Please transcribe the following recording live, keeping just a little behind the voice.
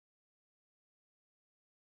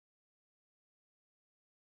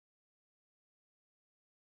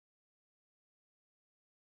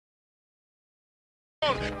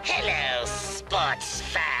Hello, sports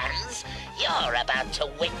fans. You're about to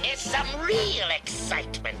witness some real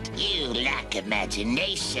excitement. You lack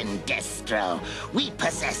imagination, Destro. We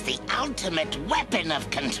possess the ultimate weapon of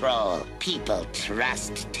control. People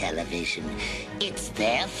trust television. It's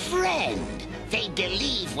their friend. They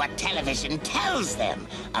believe what television tells them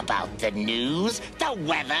about the news, the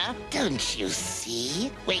weather. Don't you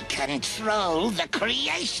see? We control the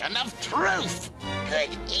creation of truth.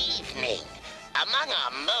 Good evening. Among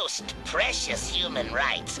our most precious human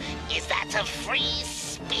rights is that of free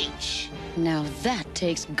speech. Now that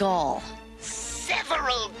takes gall.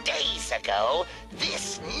 Several days ago,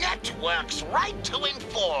 this network's right to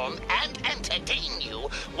inform and entertain you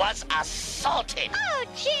was assaulted. Oh,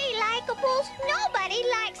 gee, likeables, nobody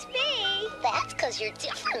likes me. That's 'cause you're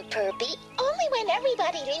different, Perpy. Only when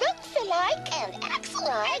everybody looks alike and acts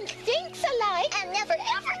alike and thinks alike and never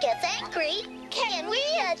ever gets angry can we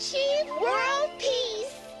achieve world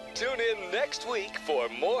peace. Tune in next week for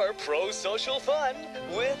more pro-social fun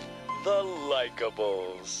with the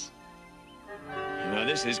Likeables. Now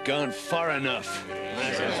this has gone far enough.